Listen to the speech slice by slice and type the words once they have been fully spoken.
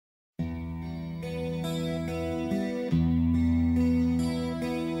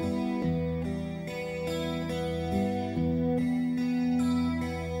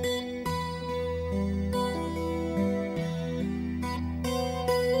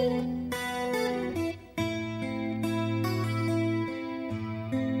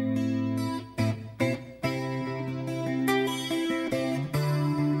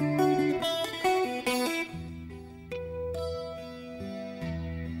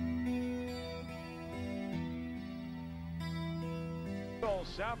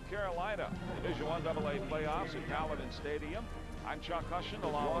Nicholls, South Carolina. Division I AA playoffs at Paladin Stadium. I'm Chuck Hushin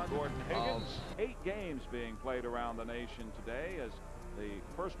along with Gordon Higgins. 8 games being played around the nation today as the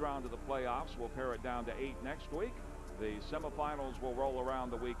first round of the playoffs will pare it down to 8 next week. The semifinals will roll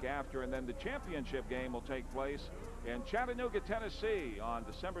around the week after, and then the championship game will take place in Chattanooga, Tennessee on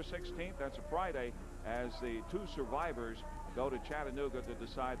December 16th. That's a Friday, as the 2 survivors go to Chattanooga to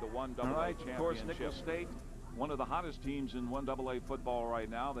decide the 1AA championship. Of course, Nicholls State, one of the hottest teams in 1AA football right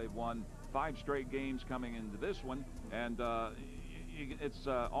now. They've won 5 straight games coming into this one, and it's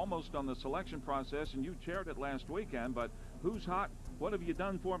almost on the selection process, and you chaired it last weekend, but who's hot? What have you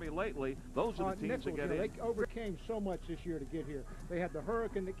done for me lately? Those are the teams Nicholls, that get in. They overcame so much this year to get here. They had the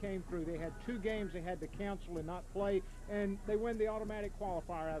hurricane that came through. They had 2 games they had to cancel and not play, and they win the automatic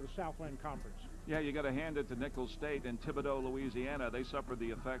qualifier out of the Southland Conference. Yeah, you got to hand it to Nicholls State and Thibodaux, Louisiana. They suffered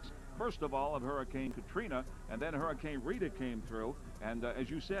the effects, first of all, of Hurricane Katrina, and then Hurricane Rita came through. And as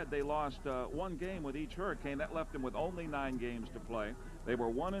you said, they lost 1 game with each hurricane. That left them with only 9 games to play. They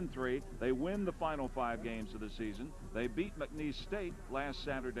were 1-3. They win the final 5 games of the season. They beat McNeese State last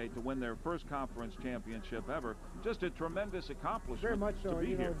Saturday to win their first conference championship ever. Just a tremendous accomplishment. Very much so. To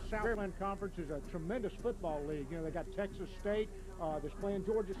be here. The Southland Conference is a tremendous football league. They got Texas State. They're playing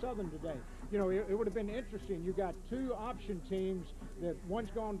Georgia Southern today. It would have been interesting. You got 2 option teams that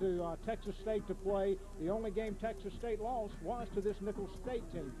one's gone to Texas State to play. The only game Texas State lost was to this Nicholls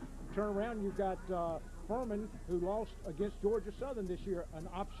State team. Turn around, you've got Furman, who lost against Georgia Southern this year, an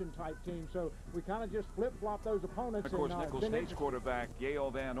option-type team. So we kind of just flip-flop those opponents. Of course, Nicholls State's quarterback,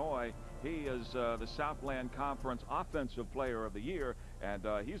 Yale Van Noy, he is the Southland Conference Offensive Player of the Year, and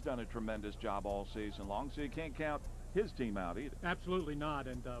he's done a tremendous job all season long, so you can't count his team out either. Absolutely not.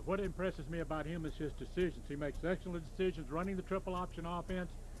 And what impresses me about him is his decisions. He makes excellent decisions running the triple option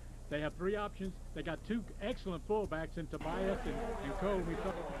offense. They have 3 options. They got 2 excellent fullbacks in Tobias and Cole.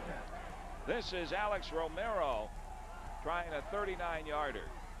 This is Alex Romero trying a 39-yarder.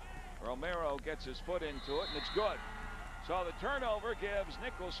 Romero gets his foot into it, and it's good. So the turnover gives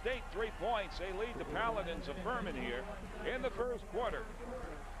Nicholls State 3 points. They lead the Paladins of Furman here in the first quarter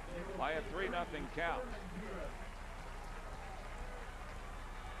by a 3-0 count.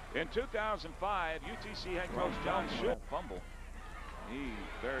 In 2005, UTC head coach John Schultz fumble. He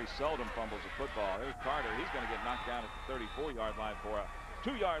very seldom fumbles a football. Here's Carter. He's going to get knocked down at the 34-yard line for a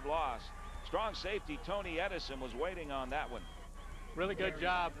 2-yard loss. Strong safety Tony Edison was waiting on that one. Really good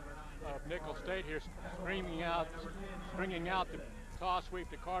job of Nicholls State here, bringing out the toss sweep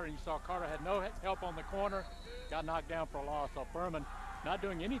to Carter. You saw Carter had no help on the corner, got knocked down for a loss. So Furman not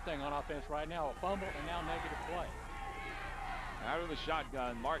doing anything on offense right now. A fumble and now negative play. Out of the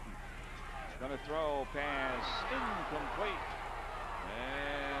shotgun, Martin going to throw, pass incomplete,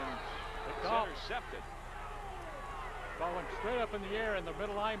 and it's intercepted. Ball went straight up in the air, and the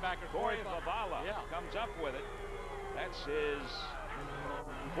middle linebacker Corey Favala comes up with it. That's his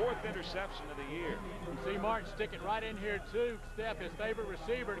 4th interception of the year. You see Martin stick it right in here too. Steph, his favorite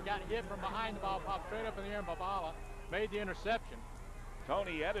receiver, got hit from behind the ball, popped straight up in the air, and Favala made the interception.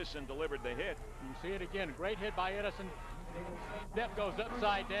 Tony Edison delivered the hit. You see it again, great hit by Edison. Steph goes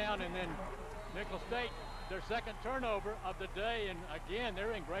upside down, and then Nicholls State, their 2nd turnover of the day, and again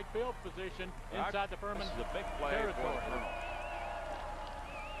they're in great field position inside the Furman territory.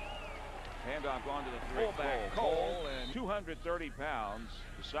 Handoff going to the fullback Cole, and 230 pounds,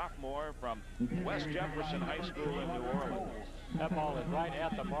 the sophomore from West Jefferson High School in New Orleans. That ball is right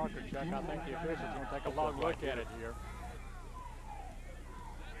at the marker, Chuck. I think the officials are going to take a long look at it here.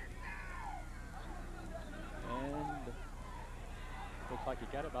 And looks like he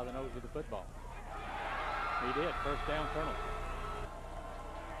got it by the nose of the football. He did. First down, Colonel.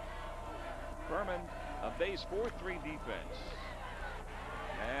 Furman, a base 4-3 defense.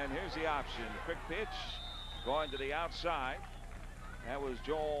 And here's the option. Quick pitch going to the outside. That was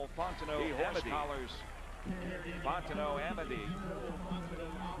Joel Fontenot-Amity. Fontenot-Amity.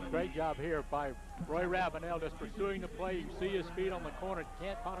 Great job here by Roy Ravenel, just pursuing the play. You can see his speed on the corner.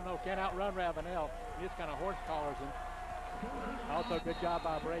 Fontenot can't outrun Ravenel. He just kind of horse collars him. Also, good job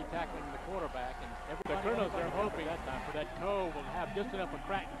by Bray tackling the quarterback. And the Colonels are hoping that time for that Cole will have just enough of a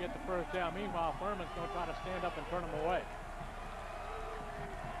crack to get the first down. Meanwhile, Furman's going to try to stand up and turn them away.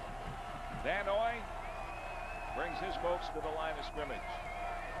 Van Noy brings his folks to the line of scrimmage.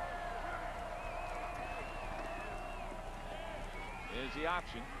 Here's the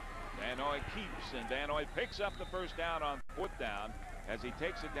option. Van Noy keeps, and Van Noy picks up the first down on 4th down as he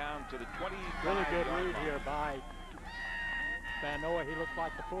takes it down to the 20. Really good read here by Van Noy. He looked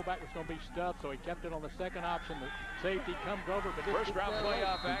like the fullback was going to be stuffed, so he kept it on the 2nd option. The safety comes over, but first round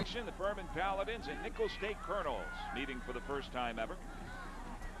playoff action. The Furman Paladins and Nicholls State Colonels meeting for the first time ever.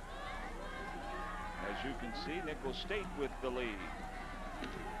 As you can see, Nicholls State with the lead.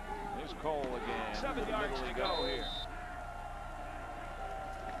 Here's Cole again. 7 yards to go here.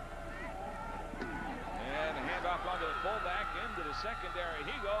 And a handoff onto the fullback into the secondary.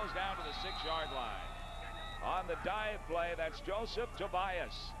 He goes down to the 6-yard line. On the dive play, that's Joseph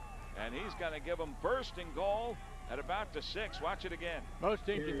Tobias. And he's going to give him first and goal at about the 6. Watch it again. Most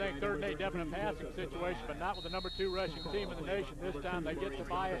teams, you think third and 8 definite passing situation, but not with the number 2 rushing team in the nation. This time they get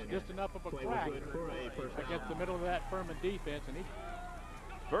Tobias just enough of a crack against the middle of that Furman defense. And he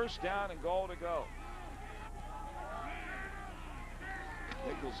first down and goal to go.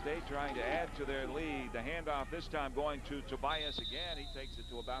 Nicholls State trying to add to their lead. The handoff this time going to Tobias again. He takes it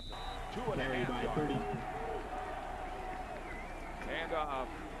to about the 2.5 yard. Handoff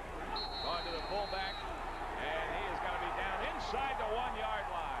going to the fullback, and he is going to be down inside the 1-yard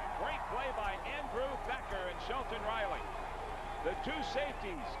line. Great play by Andrew Becker and Shelton Riley. The two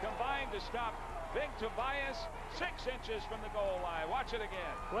safeties combined to stop Big Tobias 6 inches from the goal line. Watch it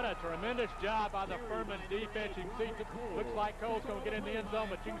again. What a tremendous job by the Furman defense. You can see, looks like Cole's going to get in the end zone,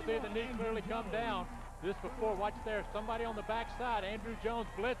 but you can see the knee clearly come down. This before, watch there, somebody on the backside, Andrew Jones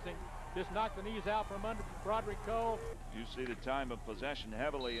blitzing, just knocked the knees out from under Broderick Cole. You see the time of possession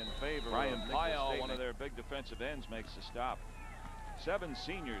heavily in favor of Nicholls State. One of their big defensive ends makes the stop. 7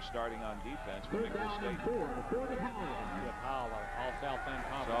 seniors starting on defense for Nicholls State. Powell, all South End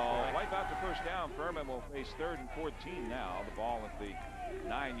Conference. So wipe out the first down. Furman will face 3rd and 14 now. The ball at the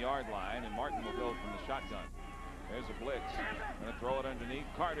 9-yard line, and Martin will go from the shotgun. There's a blitz. Going to throw it underneath.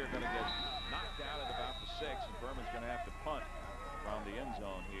 Carter going to get knocked out at about the 6, and Furman's going to have to punt from the end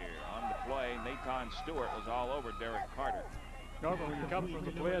zone here. On the play, Nathan Stewart was all over Derek Carter. Normally, when you come from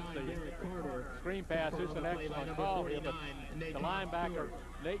the blitz, the screen pass is an excellent call here, but the linebacker,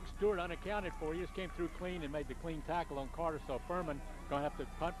 Nate Stewart, unaccounted for, he just came through clean and made the clean tackle on Carter, so Furman going to have to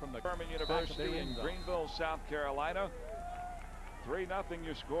punt from the Furman University in Greenville, South Carolina. 3-0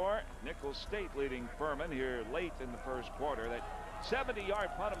 your score. Nicholls State leading Furman here late in the first quarter. That 70-yard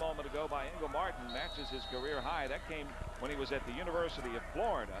punt a moment ago by Ingle Martin matches his career high. That came when he was at the University of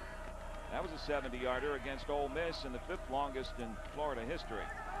Florida. That was a 70-yarder against Ole Miss and the 5th longest in Florida history.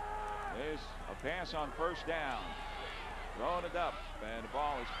 There's a pass on first down. Throwing it up, and the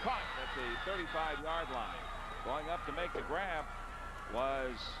ball is caught at the 35-yard line. Going up to make the grab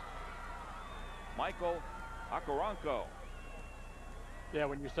was Michael Akaronko. Yeah,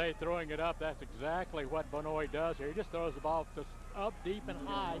 when you say throwing it up, that's exactly what Bonoy does here. He just throws the ball just up deep and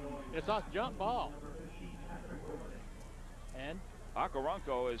high. It's a jump ball. And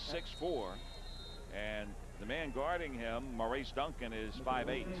Akaronko is 6'4", and the man guarding him, Maurice Duncan, is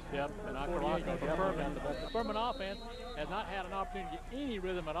 5'8". Yep, and Akaronko for Furman. The Furman offense has not had an opportunity to get any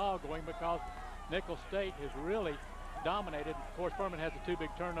rhythm at all going because Nicholls State has really dominated. Of course, Furman has the 2 big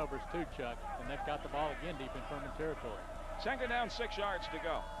turnovers too, Chuck, and they've got the ball again deep in Furman territory. 2nd down, 6 yards to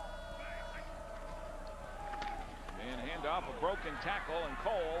go. And handoff, a broken tackle, and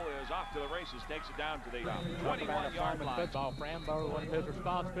Cole is off to the races, takes it down to the 21-yard line. Football, Frambo, one of his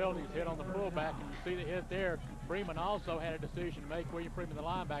responsibilities, hit on the fullback, and you see the hit there. Freeman also had a decision to make. William Freeman, the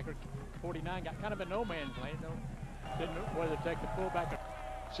linebacker, 49, got kind of a no man's land. Didn't know whether to take the fullback.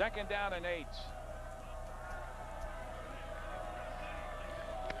 2nd down and 8.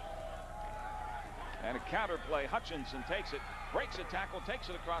 And a counter play. Hutchinson takes it, breaks a tackle, takes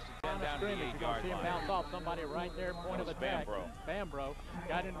it across the 10 down to the 8-yard line. Bounce off somebody right there, point of attack. Bambro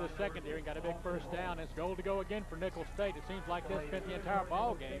got into the secondary and got a big first down. It's goal to go again for Nicholls State. It seems like they spent the entire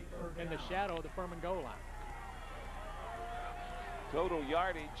ball game in the shadow of the Furman goal line. Total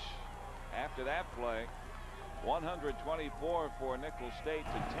yardage after that play, 124 for Nicholls State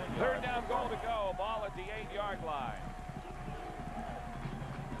to 10 yards. 3rd down, goal to go. Ball at the 8-yard line.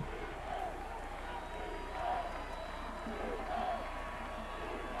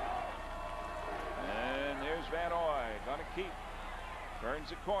 Van Oy gonna keep, turns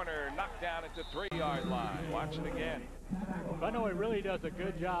the corner, knocked down at the 3-yard line. Watch it again. Van Oy really does a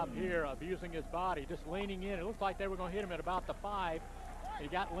good job here of using his body, just leaning in. It looks like they were going to hit him at about the 5. He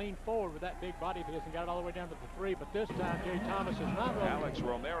got leaned forward with that big body of his and got it all the way down to the 3. But this time, Jay Thomas is not really. Alex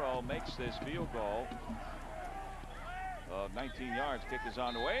Romero makes this field goal. 19 yards, kick is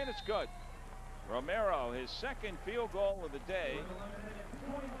on the way, and it's good. Romero, his 2nd field goal of the day,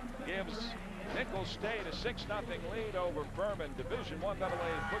 gives Nicholls State a 6-0 lead over Furman. Division I AA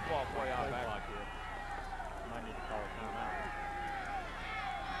football playoff action. Might need to call a timeout.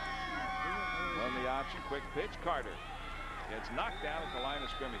 Run the option, quick pitch. Carter gets knocked down at the line of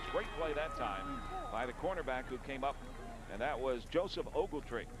scrimmage. Great play that time by the cornerback who came up, and that was Joseph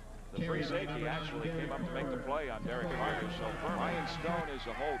Ogletree. The free safety actually came up to make the play on Derek Carter. So Ryan Stone is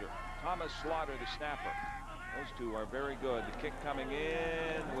a holder. Thomas Slaughter, the snapper. Those two are very good. The kick coming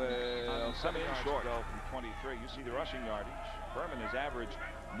in with 7 yards short from 23. You see the rushing yardage. Furman has averaged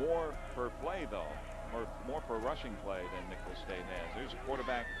more per play, though, or more per rushing play than Nicholls State has. There's a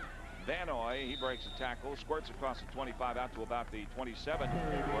quarterback, Vanoy. He breaks a tackle, squirts across the 25 out to about the 27,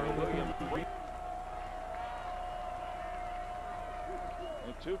 where William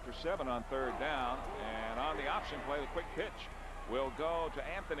 2 for 7 on 3rd down, and on the option play, the quick pitch will go to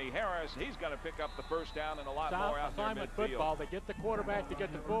Anthony Harris. He's going to pick up the first down and a lot more out there midfield. Football. They get the quarterback, they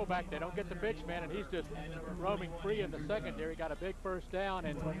get the fullback, they don't get the pitch man, and he's just roaming free in the secondary. Got a big first down,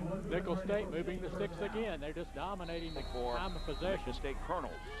 and Nicholls State moving the sticks again. They're just dominating the time of possession. Nicholls State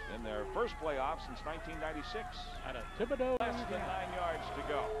Colonels in their first playoff since 1996. At a Thibodeau. Less than 9 yards to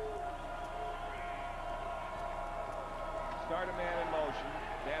go. Start a man in motion.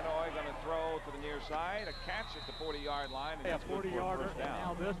 Vanoy going to throw to the near side. A catch at the 40-yard line. And a 40-yarder, and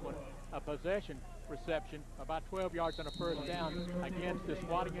now this one, a possession reception, about 12 yards on a first down against the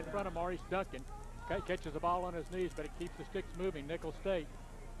squatting in front of Maurice Duncan. Catches the ball on his knees, but it keeps the sticks moving. Nicholls State,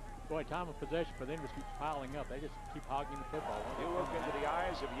 boy, time of possession for them just keeps piling up. They just keep hogging the football. You look into the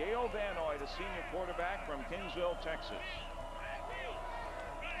eyes of Yale Vanoy, the senior quarterback from Kingsville, Texas.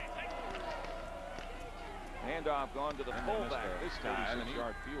 Handoff gone to the fullback this time, and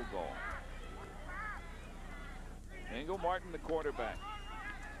 36-yard field goal. Ingle Martin, the quarterback.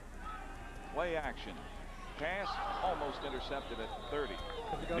 Play action. Pass almost intercepted at the 30.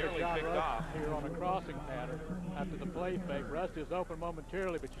 Nearly picked off. Here on a crossing pattern after the play fake. Rust is open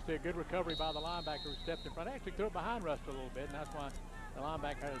momentarily, but you see a good recovery by the linebacker who stepped in front. Actually threw it behind Rust a little bit, and that's why the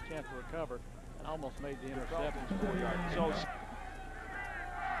linebacker had a chance to recover and almost made the interception. 4 yards. So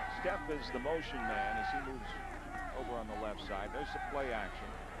Steph is the motion man as he moves over on the left side. There's the play action.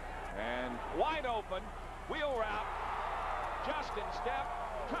 And wide open. Wheel route. Justin Steph.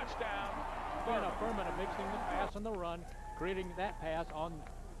 Touchdown. Furman mixing the pass and the run, creating that pass on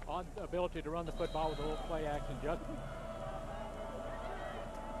the ability to run the football with a little play action. Justin.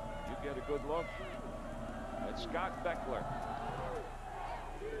 You get a good look at Scott Beckler.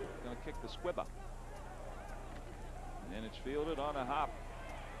 Going to kick the squibba. And then it's fielded on a hop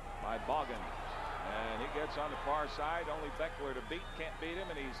by Boggin. And he gets on the far side. Only Beckler to beat. Can't beat him.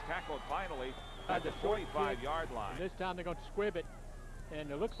 And he's tackled finally at the 45-yard line. This time they're going to squib it. And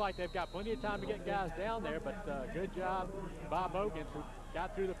it looks like they've got plenty of time to get guys down there. But good job, Bob Ogins, who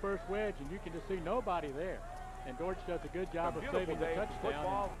got through the first wedge. And you can just see nobody there. And George does a good job of saving the touchdown.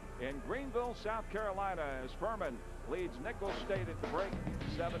 Football in Greenville, South Carolina, as Furman leads Nicholls State at the break,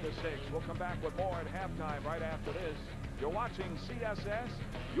 7-6. We'll come back with more at halftime right after this. You're watching CSS,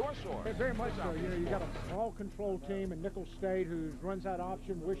 your source. Yeah, very much so. You know, you got a ball control team in Nicholls State who runs that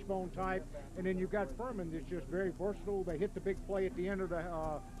option, wishbone type, and then you've got Furman that's just very versatile. They hit the big play at the end of the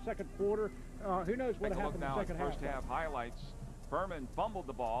second quarter. Who knows what happened in the second half? First half highlights. Furman fumbled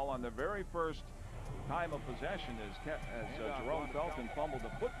the ball on the very first time of possession as Jerome Felton fumbled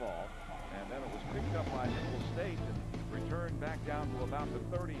the football, and then it was picked up by Nicholls State and returned back down to about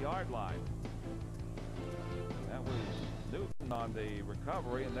the 30-yard line. That was Newton on the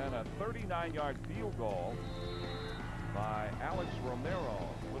recovery, and then a 39-yard field goal by Alex Romero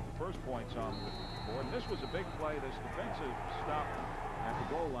with the first points on the board. And this was a big play, this defensive stop at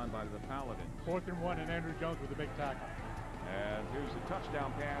the goal line by the Paladins. 4th and 1, and Andrew Jones with a big tackle. And here's the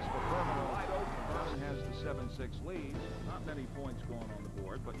touchdown pass for Furman. Wide open. Furman has the 7-6 lead. Not many points going on the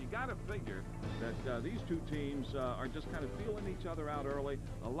board, but you got to figure that these two teams are just kind of feeling each other out early.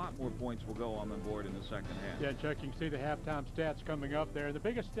 A lot more points will go on the board in the second half. Yeah, Chuck, you can see the halftime stats coming up there. The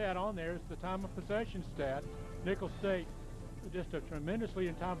biggest stat on there is the time of possession stat. Nicholls State just a tremendously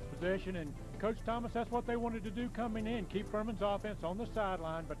in time of possession, and Coach Thomas, that's what they wanted to do coming in, keep Furman's offense on the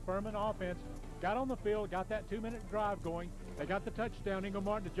sideline, but Furman offense got on the field, got that 2-minute drive going. They got the touchdown. Ingle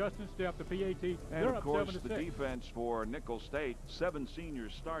Martin to Justin Steph, the PAT. And of course, the defense for Nicholls State, 7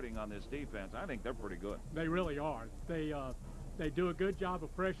 seniors starting on this defense. I think they're pretty good. They really are. They do a good job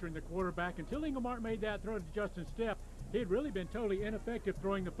of pressuring the quarterback. Until Ingle Martin made that throw to Justin Steph, he had really been totally ineffective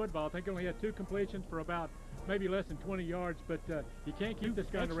throwing the football. I think he only had 2 completions for about maybe less than 20 yards, but you can't keep this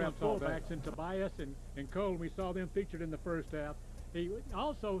guy around fullbacks. And Tobias and Cole, we saw them featured in the first half. He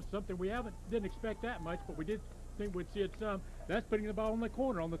also, something we didn't expect that much, but we did think we'd see it some. That's putting the ball in the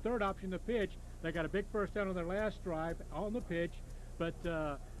corner on the third option, the pitch. They got a big first down on their last drive on the pitch, but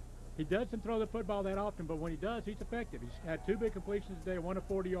he doesn't throw the football that often, but when he does, he's effective. He's had 2 big completions today, 1 a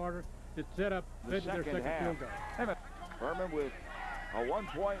 40-yarder that set up their second field goal. Furman with a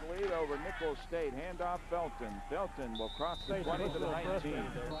 1-point lead over Nicholls State. Handoff Felton. Felton will cross the 20 to the 19.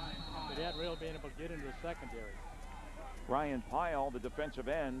 But he hadn't really been able to get into the secondary. Ryan Pyle, the defensive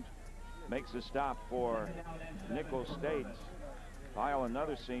end makes a stop for Nicholls State. Kyle,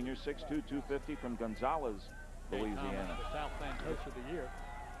 another senior, 6'2", 250 from Gonzales, Louisiana. The Southland Coach of the Year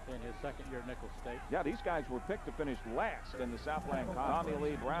in his second year at Nicholls State. Yeah, these guys were picked to finish last in the Southland Conference.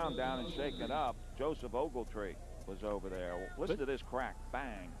 Tommy Lee Brown down and shaken up. Joseph Ogletree was over there. Listen to this crack.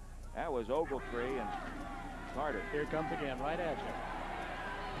 Bang. That was Ogletree and Carter. Here comes again, right at you.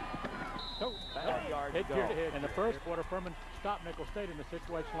 Hit your head. In the first quarter, Furman stopped Nicholls State in a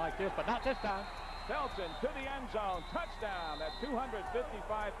situation like this, but not this time. Felton to the end zone, touchdown. That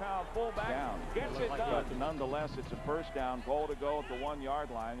 255-pound fullback gets it done. But nonetheless, it's a first down, goal to go at the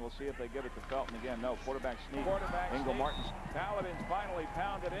 1-yard line. We'll see if they get it to Felton again. No, quarterback sneak. Ingle Martin's. Paladins finally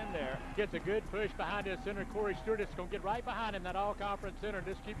pounded in there. Gets a good push behind his center, Corey Stewart. It's going to get right behind him, that all-conference center.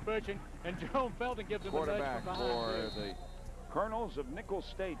 Just keep pushing, and Jerome Felton gives him a nudge from behind. For the Colonels of Nicholls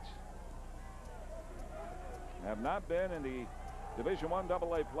State. Have not been in the Division I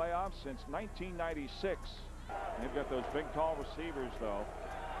AA playoffs since 1996. They've got those big, tall receivers, though,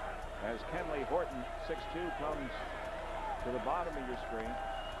 as Kenley Horton, 6'2", comes to the bottom of your screen.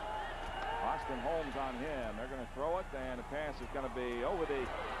 Austin Holmes on him. They're going to throw it, and the pass is going to be over the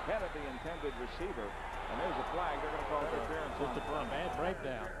head of the intended receiver. And there's a flag. They're going to call interference on the front. Bad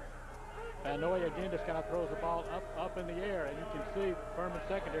breakdown. Vanoy again just kind of throws the ball up in the air, and you can see Furman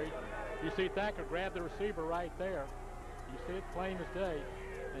secondary. You see Thacker grab the receiver right there. You see it plain as day.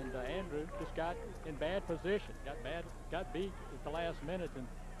 And Andrew just got in bad position. Got beat at the last minute, and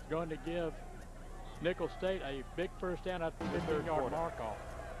is going to give Nicholls State a big first down at the 15-yard mark off.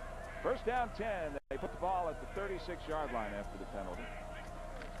 First down 10. They put the ball at the 36-yard line after the penalty.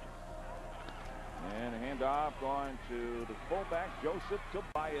 And a handoff going to the fullback, Joseph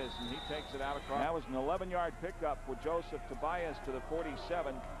Tobias, and he takes it out across. That was an 11-yard pickup for Joseph Tobias to the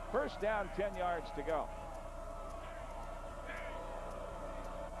 47. First down, 10 yards to go.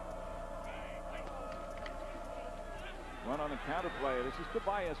 Run on the counter play. This is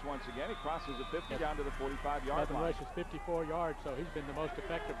Tobias once again. He crosses the 50 down to the 45-yard line. Rush is 54 yards, so he's been the most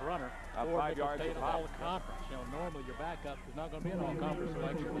effective runner for 5 yards State of all conference. You know, normally your backup is not going to be an all-conference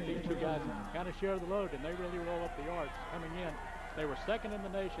selection, but these two guys kind of share the load, and they really roll up the yards coming in. They were second in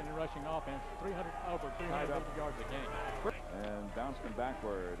the nation in rushing offense, over 350 yards a game. And bouncing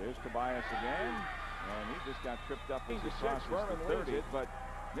backward. Here's Tobias again, and he just got tripped up as he crosses the 30. But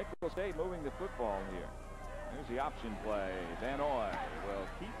Nicholls State moving the football here. There's the option play. Vanoy will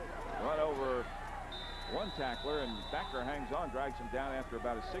run over one tackler, and Thacker hangs on, drags him down after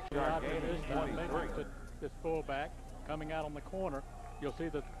about a 6-yard gain. It's 23. This fullback coming out on the corner. You'll see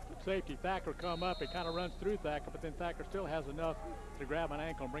the safety Thacker come up. It kind of runs through Thacker, but then Thacker still has enough to grab an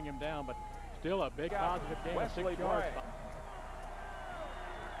ankle and bring him down. But still a big positive gain of 6 yards.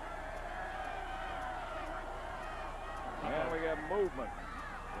 And we have movement.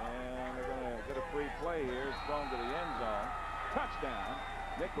 And they're going to get a free play here. It's thrown to the end zone. Touchdown,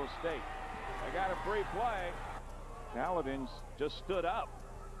 Nicholls State. They got a free play. Paladins just stood up.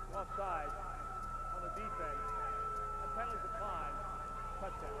 Offside on the defense. A penalty decline.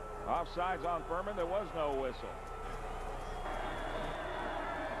 Touchdown. Offsides on Furman. There was no whistle.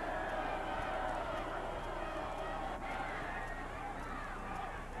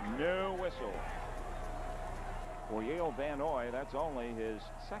 No whistle. For Yale Vanoy, that's only his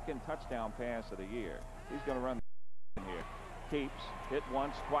second touchdown pass of the year. He's going to run here. Keeps, hit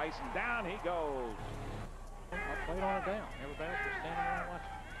once, twice, and down he goes. Played on it down. Everybody else was standing around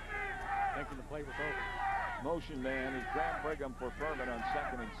watching, thinking the play was over. Motion man is Grant Brigham for Furman on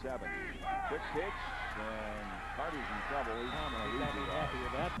 2nd and 7. Quick pitch, and Carter's in trouble. He's not happy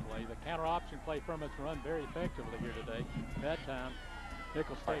with that play. The counter option play Furman's run very effectively here today. That time,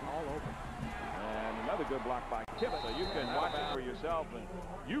 Nicholls State all over. And another good block by Tibbet. So you can watch it for yourself, and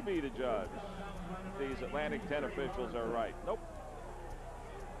you be the judge. These Atlantic 10 officials are right. Nope.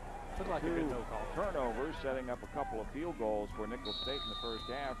 Looks like a good no call. Turnovers, setting up a couple of field goals for Nicholls State in the first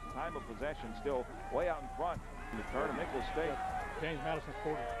half. Time of possession still way out in front. The turn of Nicholls State. James Madison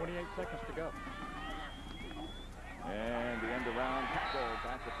scored 28 seconds to go. And the end around tackle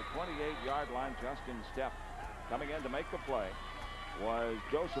back at the 28-yard line. Justin Stepp coming in to make the play was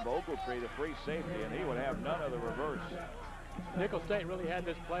Joseph Ogletree, the free safety, and he would have none of the reverse. Nicholls State really had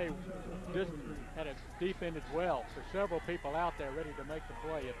this play, just had it defended well. There's several people out there ready to make the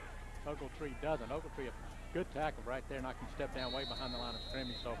play if Ogletree doesn't. Ogletree, a good tackle right there, and I can step down way behind the line of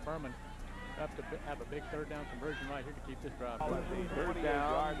scrimmage. So Furman have to have a big third down conversion right here to keep this drive. The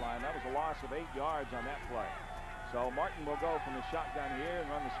 38-yard line, that was a loss of 8 yards on that play. So Martin will go from the shotgun here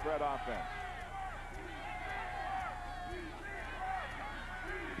and run the spread offense.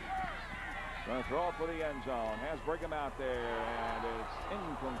 Going to throw it for the end zone. Has Brigham out there, and it's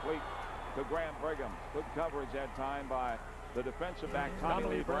incomplete. to Grant Brigham. Good coverage that time by the defensive back,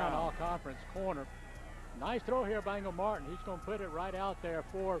 Tommy Lee Brown. All conference corner. Nice throw here by Ingle Martin. He's going to put it right out there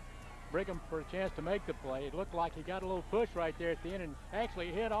for Brigham for a chance to make the play. It looked like he got a little push right there at the end and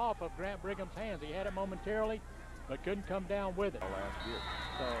actually hit off of Grant Brigham's hands. He had it momentarily, but couldn't come down with it. Last year.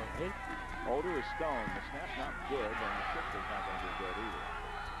 So he... Older is Stone. The snap's not good, and the kick is not going to be good either.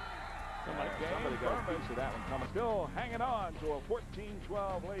 Somebody got a piece of that one coming. Still hanging on to a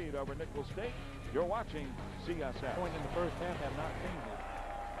 14-12 lead over Nicholls State. You're watching CSF. Point in the first half have not seen it.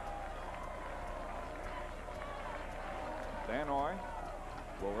 Vanoy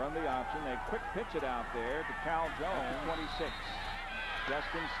will run the option. They quick pitch it out there to Cal Jones, 26.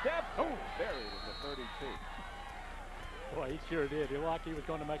 Justin Stepp. Oh, buried at the 32. Boy, he sure did. He looked like he was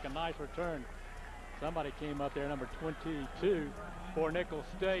going to make a nice return. Somebody came up there, number 22 for Nicholls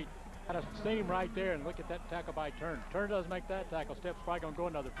State. Had a seam right there, and look at that tackle by Turner. Turner doesn't make that tackle. Stepp's probably going to go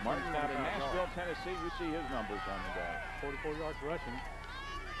another. Martin out in Nashville, Tennessee. You see his numbers on the day. 44 yards rushing.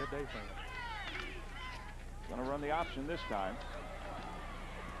 Good day for him. Going to run the option this time.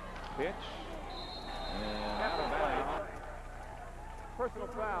 Pitch. And out of bounds. Personal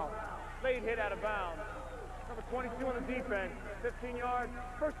foul. Late hit out of bounds. Number 22 on the defense. 15 yards.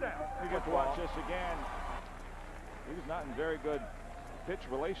 First down. We get to watch this again. He was not in very good pitch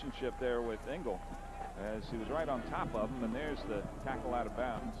relationship there with Ingle, as he was right on top of him, and there's the tackle out of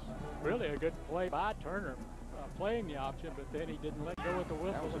bounds. Really a good play by Turner, playing the option, but then he didn't let go with the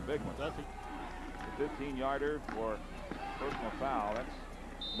whistle. That was a big one. Does he? The 15-yarder for personal foul. That's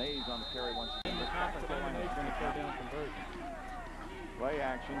Mays on the carry once again. The conference is going to throw down conversion. Play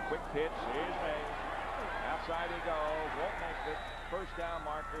action, quick pitch. Here's Mays. Outside he goes, won't make it. First down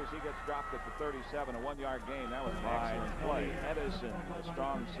marker as he gets dropped at the 37, a 1-yard gain. That was an excellent play. Edison, a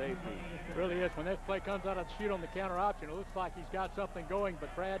strong safety. It really is. When this play comes out of the shoot on the counter option, it looks like he's got something going,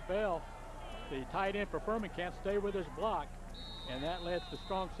 but Brad Bell, the tight end for Furman, can't stay with his block, and that lets the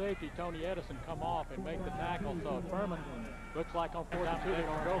strong safety, Tony Edison, come off and make the tackle. So Furman looks like on 4th and 2, they're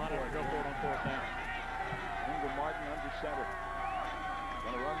going to go for it. Go for it on 4th down. Ingle Martin under center.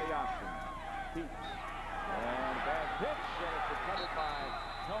 Going to run the option. Pete. And a bad pitch, and it's recovered by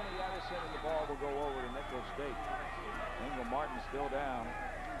Tony Edison, and the ball will go over to Nicholls State. Ingle Martin still down,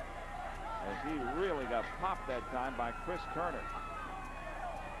 as he really got popped that time by Chris Turner.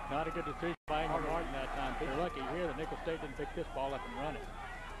 Not a good decision by Ingle Martin that time. They're lucky here that Nicholls State didn't pick this ball up and run it.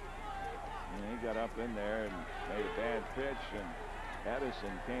 And he got up in there and made a bad pitch, and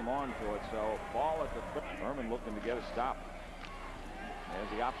Edison came on to it. So ball at the Furman looking to get a stop.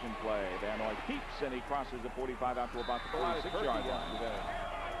 There's the option play. Vanoy keeps, and he crosses the 45 out to about the 46-yard line.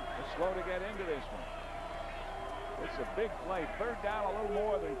 They're slow to get into this one. It's a big play. Third down, a little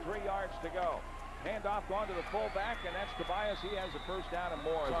more than 3 yards to go. Handoff going to the fullback, and that's Tobias. He has a first down and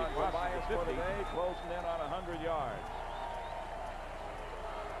more. As he Tobias for today, closing in on 100 yards.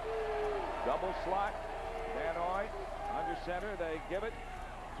 Double slot. Vanoy under center. They give it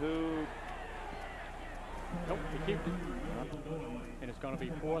to... Nope, he keeps it. And it's going to be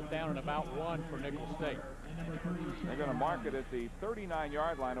 4th down and about 1 for Nicholls State. They're going to mark it at the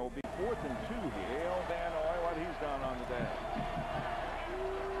 39-yard line. It will be 4th and 2 here. Dale Vanoy, what he's done on the day.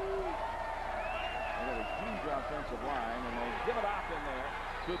 They got a huge offensive line, and they give it off in there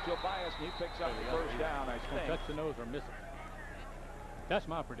to Tobias, and he picks up the first down, I think. Touch the nose or miss it. That's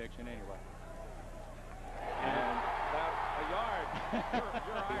my prediction anyway. And about a yard.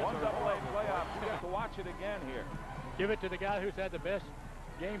 One double-A playoff. You got to watch it again here. Give it to the guy who's had the best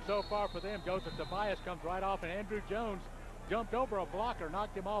game so far for them. Goes to Tobias, comes right off, and Andrew Jones jumped over a blocker,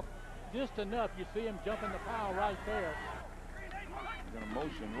 knocked him off just enough. You see him jumping the pile right there. He's going to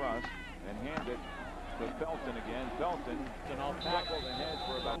motion Russ and hand it to Felton again. Felton tackled ahead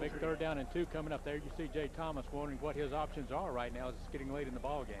for about big 3rd down and 2 coming up there. You see Jay Thomas wondering what his options are right now as it's getting late in the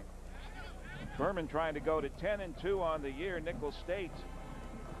ball game. Furman trying to go to 10-2 on the year. Nicholls State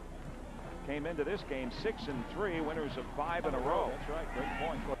came into this game 6-3, winners of 5 in a row. That's right, great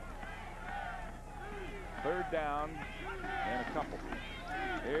point. 3rd down and a couple.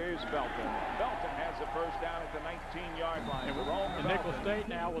 Here's Felton. Felton has the first down at the 19-yard line. And Nicholls State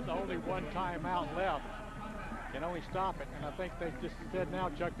now with only 1 timeout left can only stop it. And I think they just said now,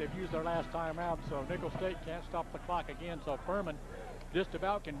 Chuck, they've used their last timeout, so Nicholls State can't stop the clock again. So Furman just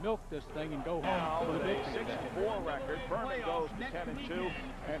about can milk this thing and go home for the big 6-4 record. Furman goes to 10-2,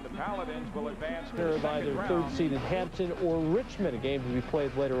 and the Paladins will advance to They're the by second their round. 3rd seed in Hampton or Richmond, a game to be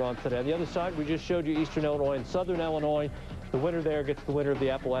played later on today. On the other side, we just showed you Eastern Illinois and Southern Illinois. The winner there gets the winner of the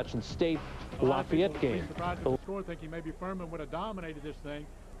Appalachian State Lafayette game. The score thinking maybe Furman would have dominated this thing,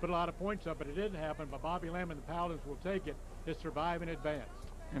 put a lot of points up, but it didn't happen. But Bobby Lamb and the Paladins will take it to survive and advance.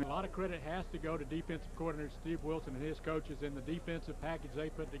 And a lot of credit has to go to defensive coordinator Steve Wilson and his coaches in the defensive package they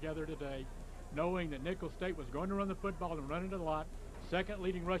put together today, knowing that Nicholls State was going to run the football and run it a lot. Second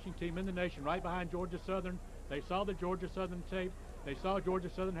leading rushing team in the nation, right behind Georgia Southern. They saw the Georgia Southern tape. They saw Georgia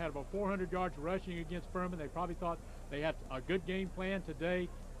Southern had about 400 yards rushing against Furman. They probably thought they had a good game plan today,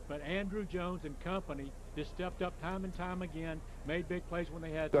 but Andrew Jones and company just stepped up time and time again, made big plays when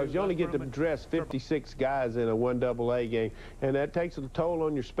they had to. Because you only get to dress 56 guys in a 1AA game, and that takes a toll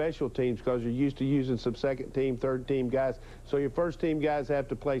on your special teams because you're used to using some second team, third team guys. So your first team guys have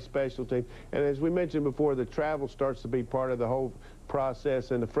to play special team. And as we mentioned before, the travel starts to be part of the whole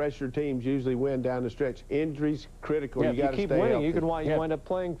process, and the fresher teams usually win down the stretch. Injuries critical. Yeah, you got to keep stay winning, healthy. you could wind up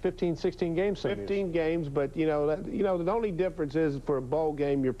playing 15, 16 games. 15 games, but the only difference is for a bowl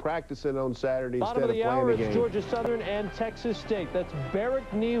game, you're practicing on Saturday Bottom instead of the of playing hour, the game. it's Georgia Southern and Texas State. That's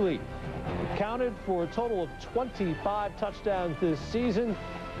Barrett Neely, counted for a total of 25 touchdowns this season.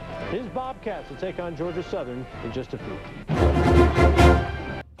 His Bobcats will take on Georgia Southern in just a few.